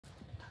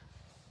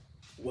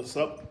What's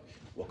up?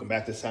 Welcome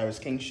back to Cyrus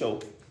King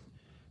Show.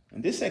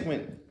 And this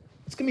segment,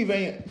 it's gonna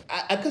be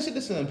I consider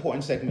this an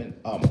important segment.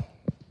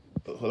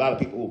 For a lot of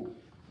people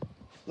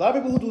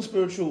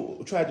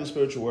who try to do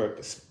spiritual work,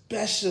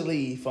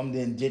 especially from the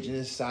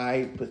indigenous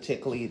side,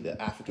 particularly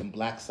the African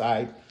black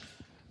side.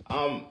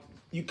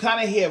 You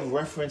kind of hear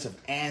reference of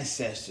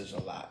ancestors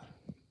a lot.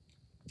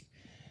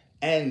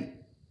 And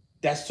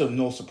that's to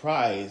no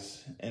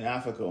surprise in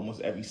Africa,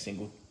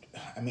 literally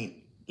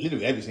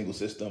every single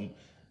system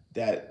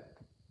that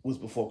was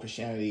before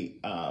Christianity,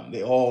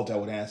 they all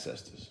dealt with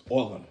ancestors,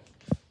 all of them.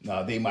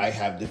 Now, they might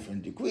have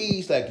different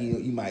degrees, like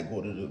you might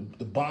go to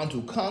the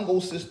Bantu Congo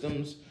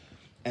systems,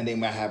 and they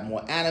might have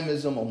more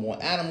animism or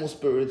more animal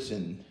spirits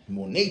and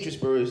more nature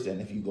spirits than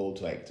if you go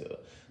to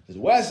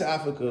West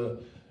Africa.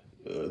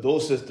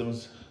 Those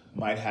systems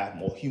might have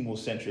more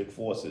humocentric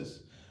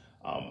forces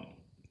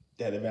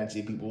that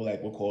eventually people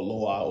will call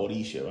Loa or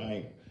Orisha,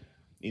 right?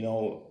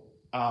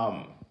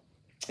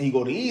 And you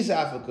go to East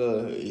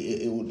Africa,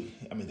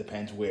 it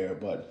depends where,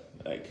 but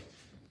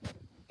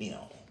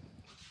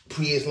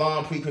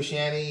pre-Islam,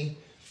 pre-Christianity,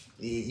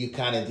 you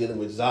kind of dealing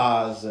with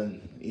Zaz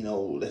and,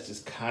 that's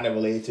just kind of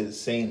related to the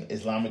same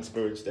Islamic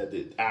spirits that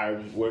the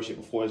Arabs worship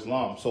before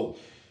Islam.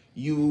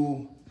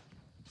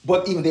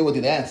 But even they were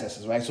the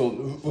ancestors, right? So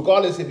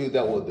regardless if you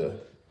dealt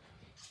with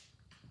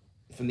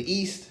from the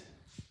East,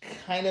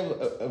 kind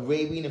of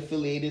Arabian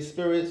affiliated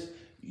spirits,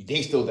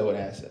 they still dealt with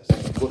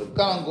ancestors. You go to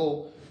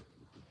Congo,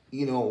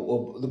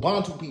 or the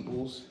Bantu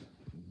peoples,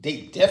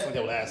 they definitely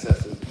dealt with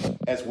ancestors,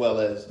 as well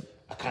as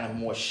a kind of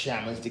more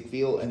shamanistic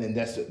feel. And then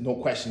that's no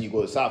question, you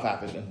go to South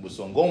Africa with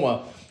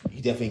Songoma,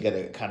 you definitely get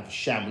a kind of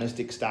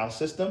shamanistic style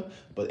system,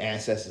 but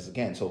ancestors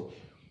again. So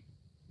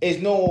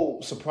it's no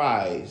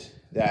surprise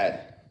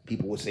that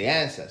people would say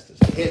ancestors.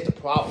 Here's the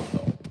problem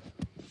though.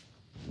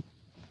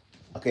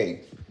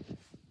 Okay,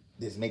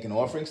 there's making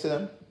offerings to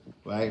them,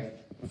 right?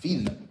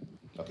 Feeding them.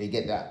 Okay,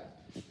 get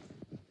that.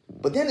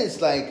 But then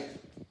it's like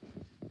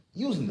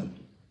using them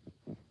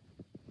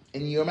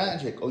in your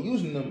magic, or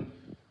using them,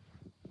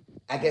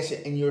 I guess,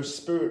 in your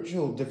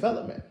spiritual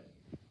development.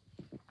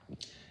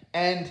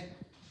 And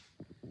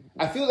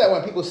I feel that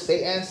when people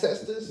say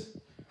ancestors,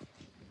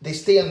 they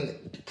stay in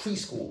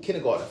preschool,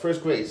 kindergarten,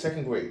 first grade,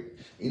 second grade.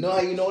 You know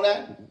how you know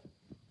that?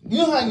 You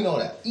know how you know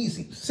that?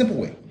 Easy, simple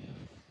way.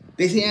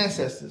 They say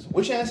ancestors.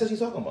 Which ancestors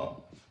are you talking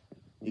about?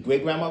 Your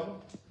great-grandmother?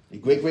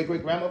 Your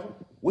great-great-great-grandmother?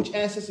 Which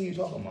ancestor are you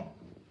talking about?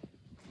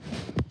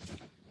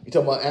 You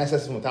talking about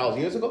ancestors from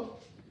 1,000 years ago?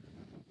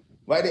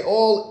 Right? They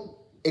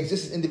all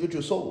exist as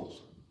individual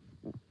souls.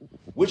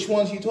 Which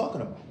ones are you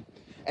talking about?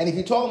 And if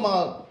you're talking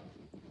about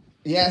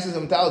the ancestors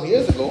from 1,000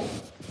 years ago,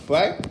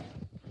 right?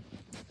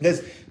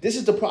 This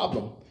is the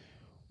problem.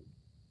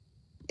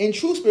 In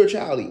true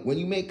spirituality, when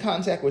you make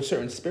contact with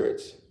certain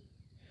spirits,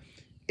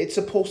 it's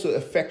supposed to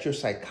affect your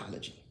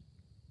psychology.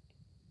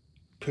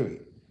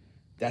 Period.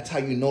 That's how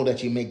you know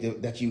that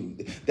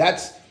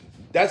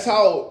that's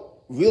how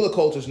real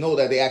occultists know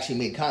that they actually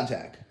made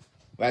contact.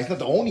 Right? It's not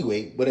the only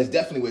way, but it's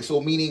definitely a way.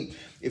 So meaning,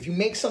 if you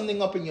make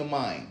something up in your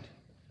mind,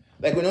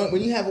 like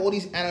when you have all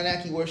these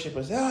Anunnaki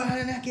worshippers,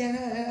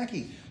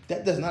 Anunnaki,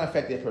 that does not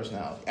affect their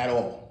personality at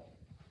all.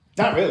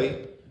 Not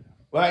really,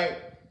 right?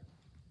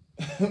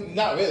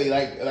 Not really.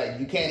 Like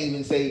you can't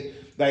even say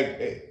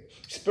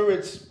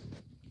spirits.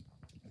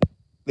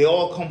 They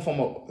all come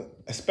from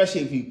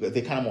especially if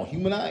they're kind of more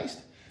humanized.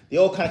 They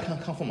all kind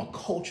of come from a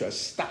culture, a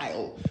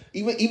style,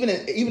 even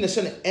a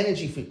certain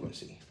energy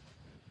frequency.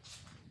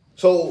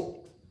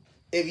 So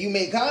if you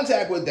make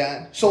contact with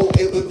that, for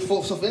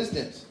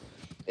instance,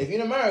 if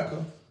you're in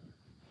America,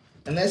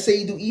 and let's say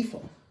you do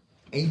Ifa,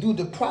 and you do it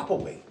the proper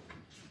way,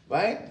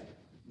 right?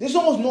 There's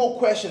almost no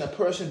question a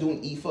person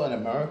doing Ifa in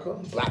America,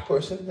 black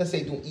person, let's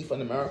say doing Ifa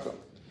in America,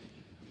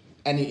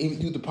 and you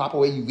do it the proper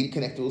way, you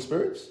reconnect to those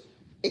spirits,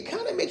 it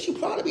kind of makes you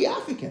proud to be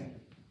African.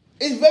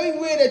 It's very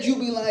rare that you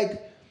be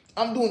like,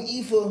 I'm doing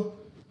Ifa,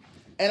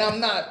 and I'm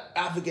not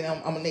African,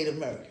 I'm a Native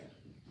American.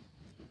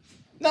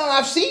 Now,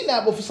 I've seen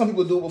that before. Some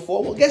people do it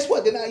before. Well, guess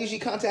what? They're not usually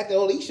contacting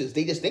Orishas.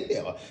 They just think they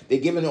are. They're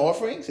giving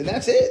offerings, and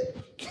that's it.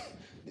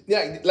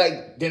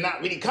 Like, they're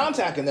not really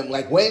contacting them.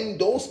 Like, when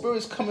those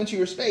spirits come into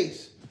your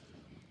space,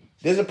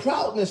 there's a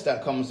proudness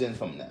that comes in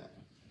from that.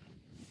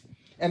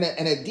 And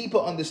a deeper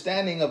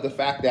understanding of the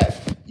fact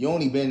that you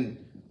only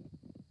been,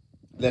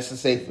 let's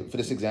just say, for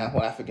this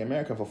example, African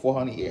American for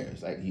 400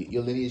 years. Like,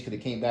 your lineage could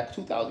have came back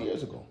 2,000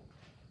 years ago.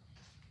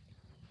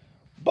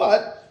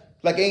 But,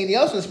 like anything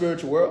else in the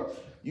spiritual world,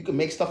 you can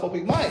make stuff up in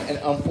your mind. And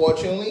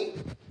unfortunately,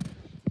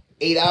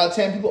 8 out of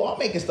 10 people are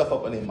making stuff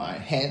up in their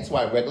mind. Hence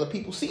why regular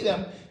people see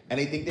them and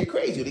they think they're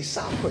crazy, or they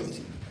sound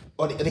crazy,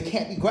 or they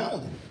can't be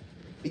grounded.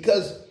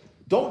 Because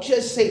don't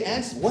just say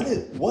answer.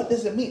 What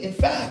does it mean? In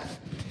fact,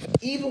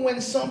 even when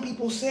some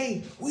people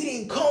say, we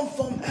didn't come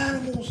from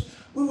animals,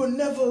 we were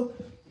never...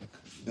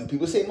 When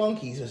people say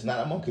monkeys, it's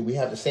not a monkey. We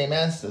have the same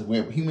ancestors.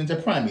 Humans are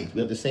primates.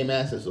 We have the same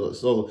ancestors.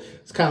 So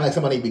it's kind of like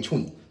somebody in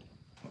between,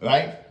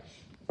 right?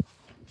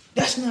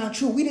 That's not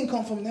true. We didn't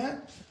come from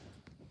that.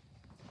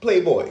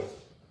 Playboy.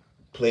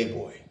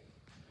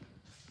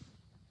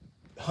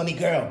 honey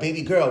girl,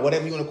 baby girl,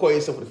 whatever you want to call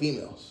yourself for the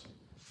females,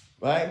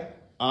 right?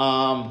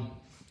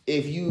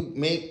 If you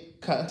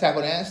make contact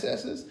with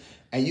ancestors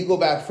and you go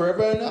back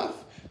further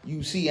enough,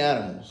 you see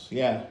animals.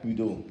 Yeah, you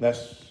do.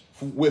 That's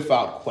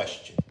without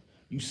question.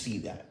 You see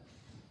that.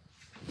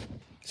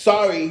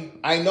 Sorry,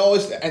 I know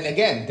it's, and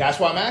again, that's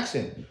why I'm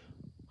asking,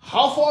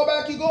 how far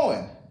back you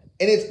going?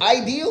 And it's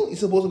ideal, you're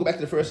supposed to go back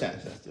to the first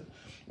ancestor.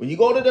 When you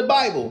go to the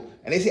Bible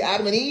and they say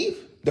Adam and Eve,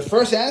 the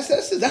first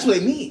ancestors, that's what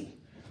they mean.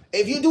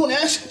 If you're doing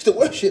ancestor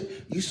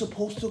worship, you're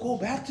supposed to go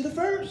back to the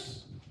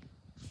first.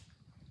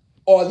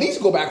 Or at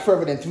least go back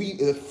further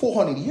than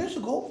 400 years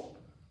ago.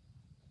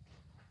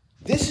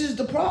 This is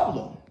the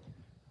problem.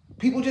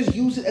 People just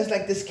use it as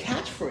like this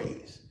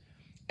catchphrase.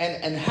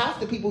 And half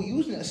the people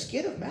using it are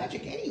scared of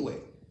magic anyway.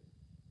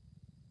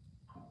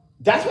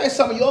 That's why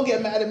some of y'all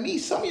get mad at me.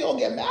 Some of y'all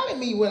get mad at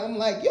me when I'm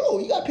like, yo,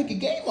 you gotta pick your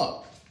game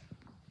up.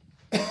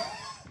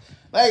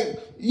 Like,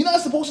 you're not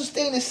supposed to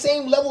stay in the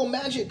same level of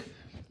magic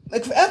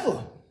like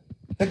forever.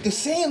 Like the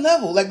same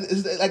level. Like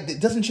it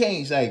doesn't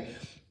change. Like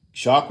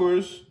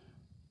chakras,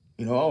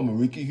 you know, I'm a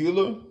Reiki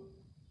healer,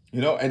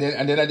 you know, and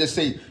then I just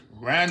say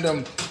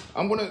random,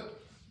 I'm gonna,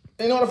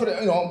 in order for the,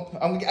 you know,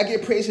 I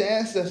get praise to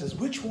ancestors.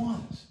 Which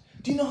ones?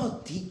 Do you know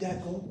how deep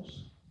that goes?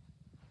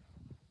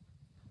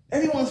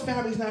 Everyone's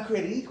family is not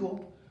created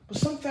equal, but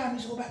some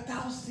families go back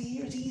thousands of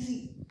years,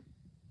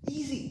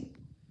 easy.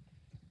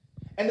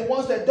 And the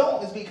ones that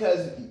don't is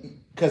because,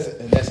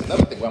 and that's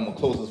another thing where I'm gonna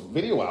close this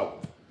video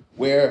out,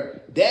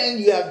 where then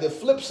you have the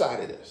flip side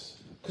of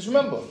this. Because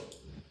remember,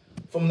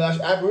 from the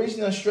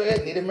Aborigines,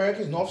 Australia, Native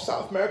Americans, North,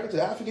 South America, to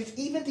the Africans,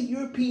 even the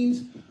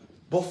Europeans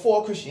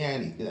before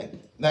Christianity,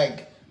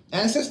 like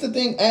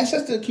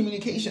ancestor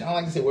communication, I don't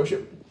like to say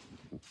worship,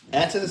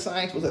 ancestor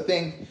science was a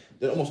thing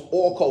that almost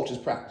all cultures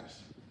practiced,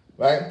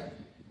 right?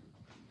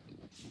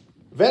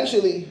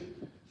 Eventually,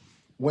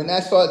 when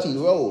that started to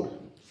erode,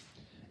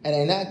 and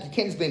then that, you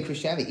can't just blame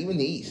Christianity, even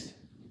the East.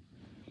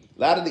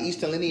 A lot of the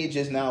Eastern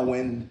lineages now,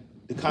 when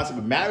the concept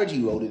of marriage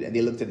eroded, and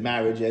they looked at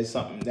marriage as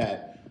something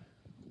that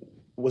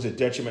was a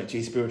detriment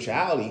to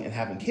spirituality, and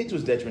having kids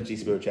was detriment to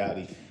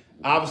spirituality,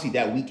 obviously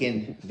that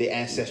weakened their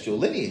ancestral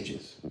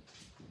lineages.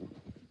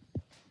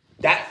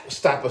 That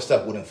type of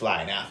stuff wouldn't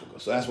fly in Africa.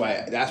 So that's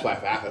why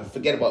for Africa,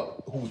 forget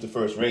about who was the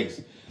first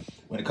race.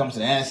 When it comes to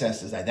the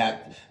ancestors, like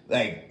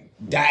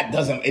that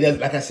doesn't,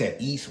 like I said,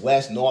 east,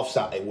 west, north,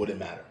 south, it wouldn't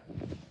matter.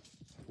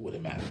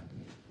 Wouldn't matter,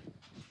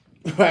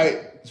 right?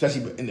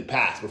 Especially in the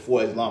past,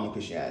 before Islam and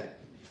Christianity.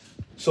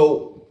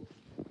 So,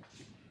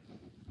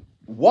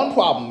 one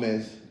problem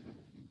is,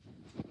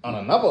 on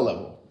another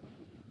level,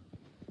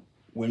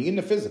 when you're in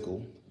the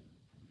physical,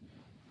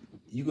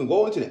 you can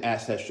go into the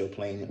ancestral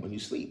plane when you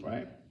sleep,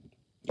 right?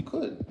 You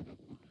could.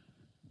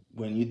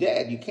 When you're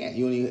dead, you can't.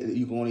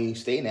 You can only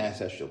stay in the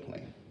ancestral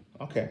plane.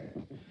 Okay.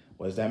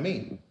 What does that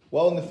mean?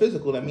 Well, in the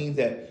physical, that means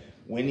that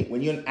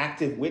when you're an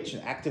active witch,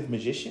 an active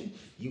magician,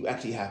 you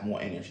actually have more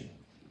energy.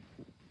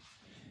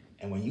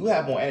 And when you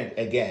have more energy,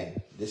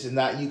 again, this is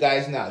not you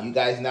guys now. You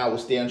guys now will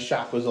stay on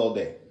chakras all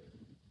day.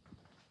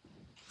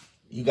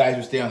 You guys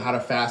will stay on how to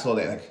fast all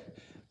day. Like,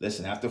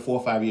 listen, after 4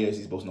 or 5 years,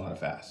 you're supposed to know how to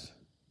fast.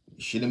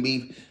 It shouldn't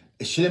be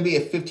a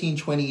 15,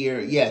 20 year,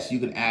 yes, you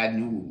can add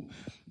new,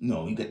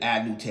 you can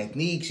add new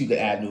techniques, you can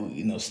add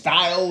new,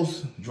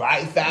 styles,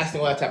 dry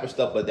fasting, all that type of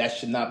stuff, but that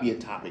should not be a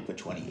topic for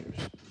 20 years.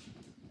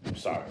 I'm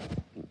sorry.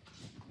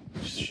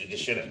 It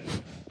shouldn't,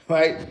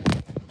 right?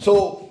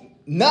 So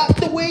not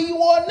the way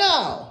you are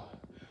now,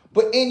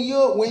 but when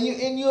you're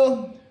in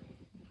your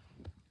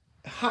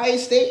higher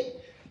state,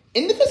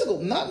 in the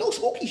physical, no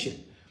spooky shit.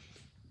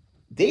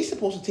 They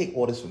supposed to take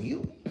orders from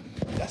you.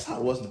 That's how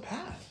it was in the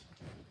past.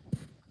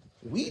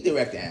 We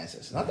direct the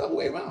ancestors, not the other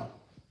way around.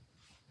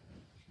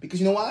 Because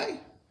you know why?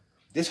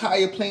 There's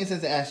higher planes than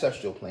the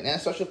ancestral plane. The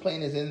ancestral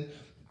plane is in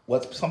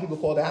what some people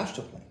call the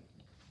astral plane.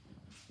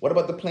 What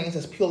about the planes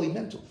that's purely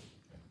mental?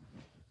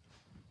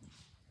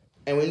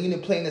 And when you're in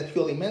a plane that's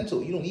purely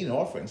mental, you don't need an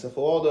offering. So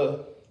for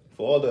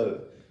all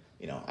the,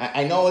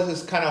 I know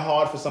this is kind of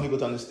hard for some people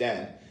to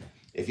understand.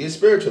 If you're a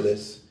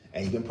spiritualist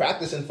and you've been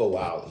practicing for a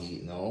while,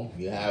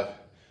 you have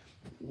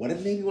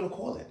whatever name you want to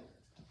call it.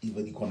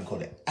 Either you want to call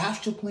it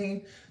astral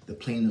plane, the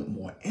plane of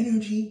more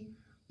energy.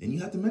 Then you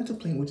have the mental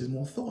plane, which is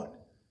more thought.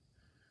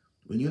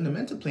 When you're in the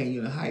mental plane,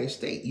 you're in a higher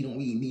state. You don't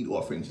really need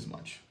offerings as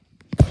much.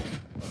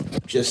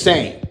 Just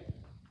saying.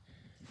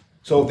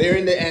 So if they're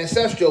in the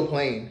ancestral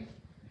plane,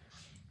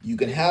 you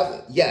can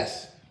have,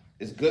 yes,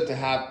 it's good to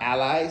have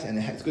allies and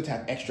it's good to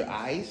have extra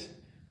eyes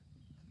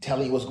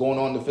telling you what's going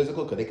on in the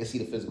physical because they can see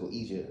the physical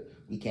easier.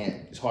 We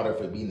can't, it's harder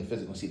for being in the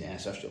physical and see the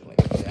ancestral plane.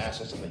 The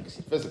ancestral plane can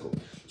see the physical.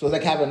 So it's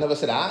like having another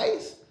set of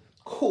eyes.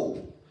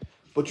 Cool.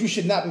 But you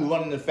should not be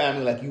running the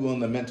family like you on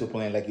the mental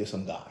plane like you're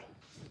some god.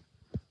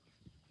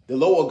 The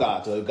lower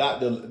gods, or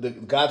the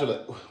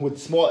gods with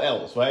small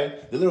L's,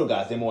 right? The little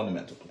gods, they're more on the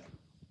mental plane.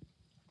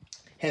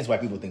 Hence why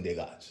people think they're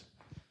gods.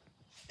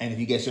 And if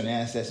you get certain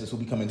ancestors who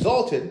become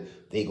exalted,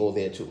 they go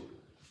there too.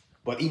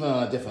 But even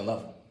on a different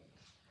level.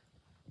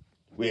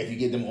 Where if you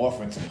give them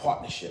offerings and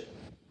partnership,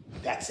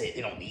 that's it.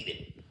 They don't need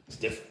it. It's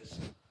different.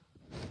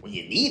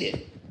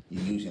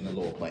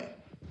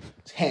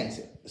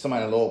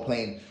 somebody on a lower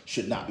plane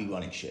should not be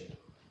running shit.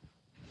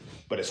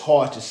 But it's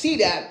hard to see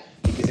that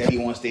because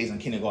everyone stays in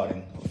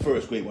kindergarten or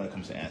first grade when it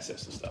comes to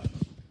ancestor stuff.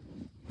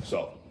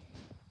 So,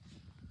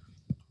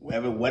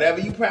 whatever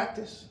you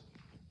practice,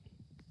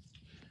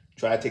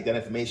 try to take that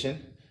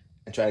information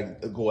and try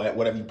to go at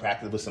whatever you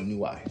practice with some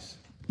new eyes.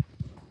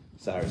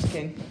 Cyrus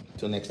King.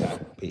 Till next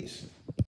time. Peace.